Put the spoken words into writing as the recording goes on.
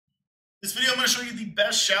This video, I'm going to show you the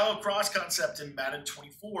best shallow cross concept in Madden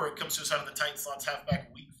 24. It comes to us out of the tight slots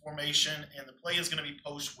halfback weak formation, and the play is going to be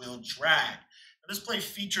post wheel drag. Now, this play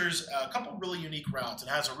features a couple really unique routes. It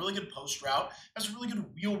has a really good post route, has a really good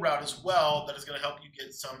wheel route as well that is going to help you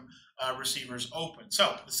get some receivers open.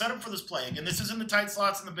 So the setup for this play, again, this is in the tight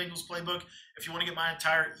slots in the Bengals playbook. If you want to get my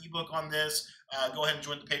entire ebook on this, go ahead and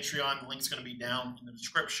join the Patreon. The link's going to be down in the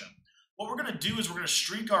description. What we're going to do is we're going to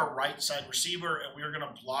streak our right side receiver, and we're going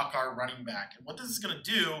to block our running back. And what this is going to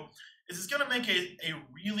do is it's going to make a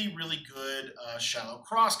really, really good shallow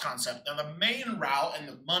cross concept. Now, the main route and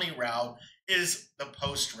the money route is the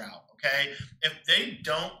post route, okay? If they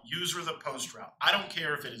don't use the post route, I don't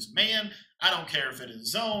care if it is man, I don't care if it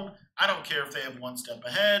is zone, I don't care if they have one step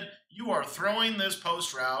ahead. You are throwing this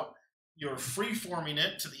post route, you're free-forming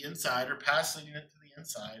it to the inside or passing it to the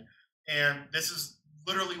inside, and this is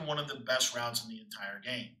literally one of the best routes in the entire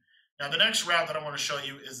game. Now, the next route that I want to show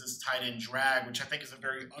you is this tight end drag, which I think is a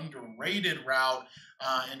very underrated route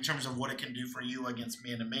in terms of what it can do for you against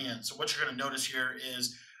man-to-man. So what you're going to notice here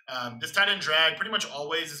is this tight end drag pretty much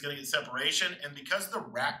always is going to get separation, and because the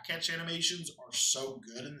rack catch animations are so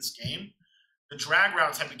good in this game, the drag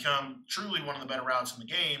routes have become truly one of the better routes in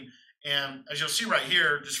the game. And as you'll see right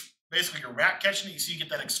here, just basically you're rack catching it, you see you get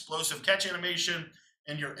that explosive catch animation,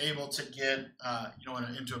 and you're able to get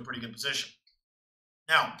into a pretty good position.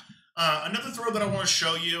 Now, another throw that I want to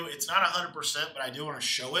show you, it's not 100%, but I do want to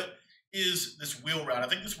show it, is this wheel route. I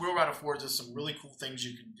think this wheel route affords us some really cool things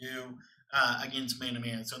you can do against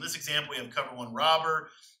man-to-man. So in this example, we have cover one robber.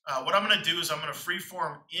 What I'm going to do is I'm going to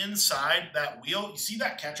freeform inside that wheel. You see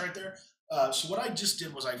that catch right there? So what I just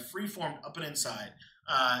did was I freeformed up and inside.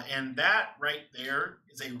 And that right there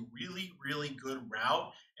is a really, really good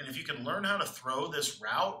route. And if you can learn how to throw this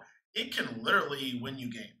route, it can literally win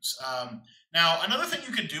you games. Now, another thing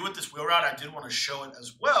you can do with this wheel route, I did want to show it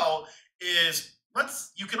as well, is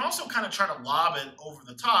you can also kind of try to lob it over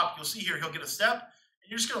the top. You'll see here, he'll get a step, and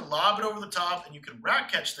you're just going to lob it over the top, and you can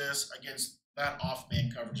rack catch this against that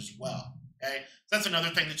off-man coverage as well. Okay, so that's another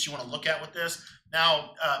thing that you want to look at with this.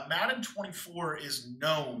 Now, Madden 24 is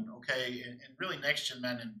known, okay, and really next-gen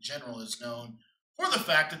Madden in general is known for the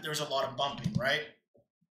fact that there's a lot of bumping, right?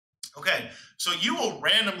 Okay, so you will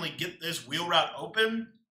randomly get this wheel route open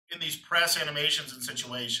in these press animations and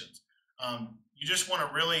situations. You just want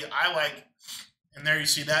to really, and there you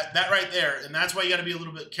see that right there, and that's why you got to be a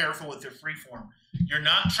little bit careful with your freeform. You're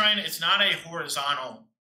not trying to, it's not a horizontal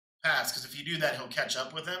pass, because if you do that, he'll catch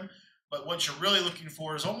up with him. But what you're really looking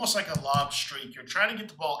for is almost like a lob streak. You're trying to get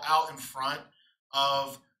the ball out in front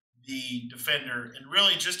of the defender and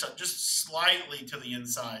really just slightly to the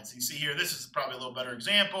inside. So you see here, this is probably a little better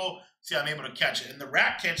example. See, I'm able to catch it. And the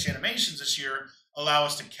rack catch animations this year allow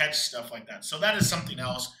us to catch stuff like that. So that is something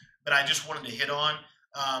else that I just wanted to hit on.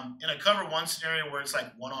 In a cover one scenario where it's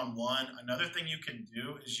like one-on-one, another thing you can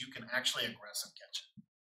do is you can actually aggressive catch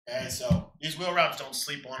it. Okay, so these wheel routes, don't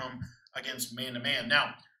sleep on them against man-to-man.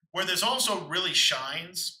 Now, where this also really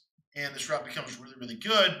shines and this route becomes really, really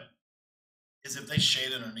good is if they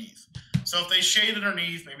shade underneath. So if they shade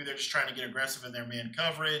underneath, maybe they're just trying to get aggressive in their man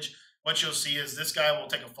coverage, what you'll see is this guy will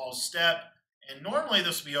take a false step, and normally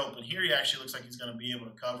this will be open. Here he actually looks like he's going to be able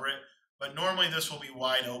to cover it, but normally this will be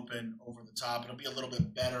wide open over the top. It'll be a little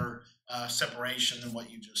bit better separation than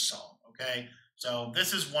what you just saw, okay? So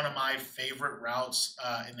this is one of my favorite routes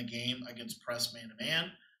in the game against press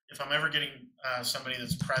man-to-man. If I'm ever getting somebody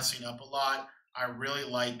that's pressing up a lot, I really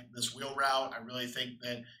like this wheel route. I really think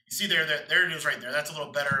that, you see there it is right there. That's a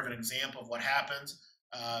little better of an example of what happens.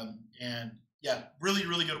 And yeah, really,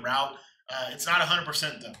 really good route. It's not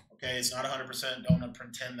 100% though, okay? It's not 100%. Don't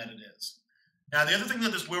pretend that it is. Now, the other thing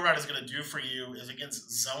that this wheel route is going to do for you is against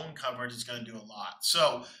zone coverage, it's going to do a lot.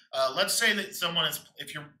 So let's say that someone is,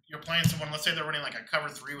 if you're playing someone, let's say they're running like a cover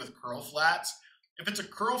 3 with curl flats. If it's a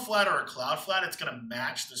curl flat or a cloud flat, it's going to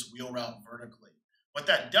match this wheel route vertically. What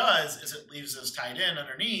that does is it leaves this tight end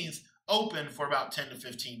underneath open for about 10 to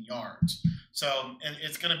 15 yards. So, and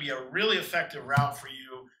it's going to be a really effective route for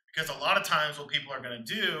you, because a lot of times what people are going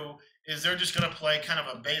to do is they're just going to play kind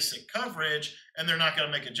of a basic coverage and they're not going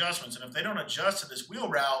to make adjustments. And if they don't adjust to this wheel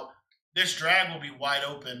route, this drag will be wide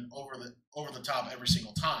open over the top every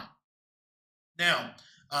single time. Now,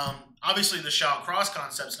 obviously the shallow cross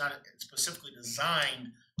concept is not specifically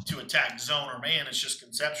designed to attack zone or man. It's just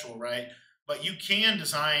conceptual, right? But you can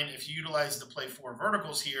design, if you utilize the play 4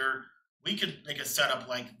 verticals here, we could make a setup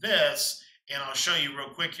like this, and I'll show you real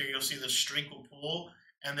quick here. You'll see the streak will pull,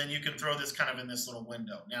 and then you can throw this kind of in this little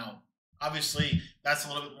window. Now, obviously, that's a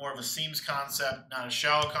little bit more of a seams concept, not a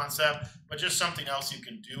shallow concept, but just something else you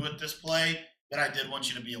can do with this play that I did want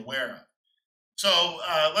you to be aware of. So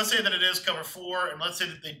let's say that it is cover 4, and let's say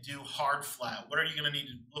that they do hard flat. What are you going to need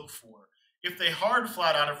to look for? If they hard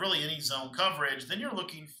flat out of really any zone coverage, then you're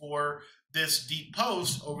looking for this deep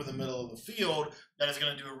post over the middle of the field that is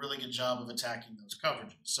going to do a really good job of attacking those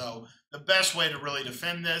coverages. So the best way to really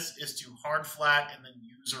defend this is to hard flat and then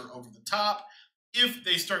user over the top. If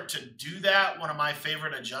they start to do that, one of my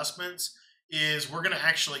favorite adjustments is we're going to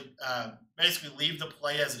actually basically leave the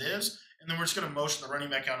play as it is, and then we're just going to motion the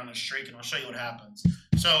running back out on a streak, and I'll show you what happens.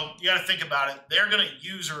 So you got to think about it. They're going to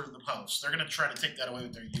user the post. They're going to try to take that away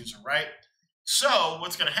with their user, right? So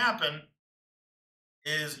what's going to happen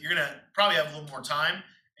is you're going to probably have a little more time,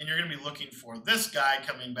 and you're going to be looking for this guy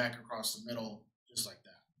coming back across the middle just like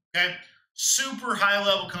that, okay? Super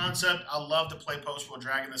high-level concept. I love to play post-will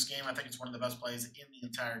drag in this game. I think it's one of the best plays in the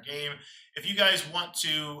entire game. If you guys want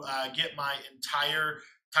to get my entire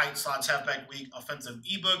Tight Slots Halfback Week offensive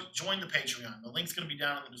ebook, join the Patreon. The link's going to be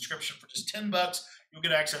down in the description. For just $10, you'll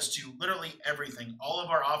get access to literally everything. All of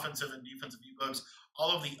our offensive and defensive ebooks,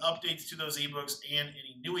 all of the updates to those ebooks, and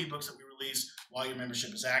any new ebooks that we release while your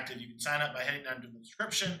membership is active. You can sign up by heading down to the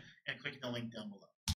description and clicking the link down below.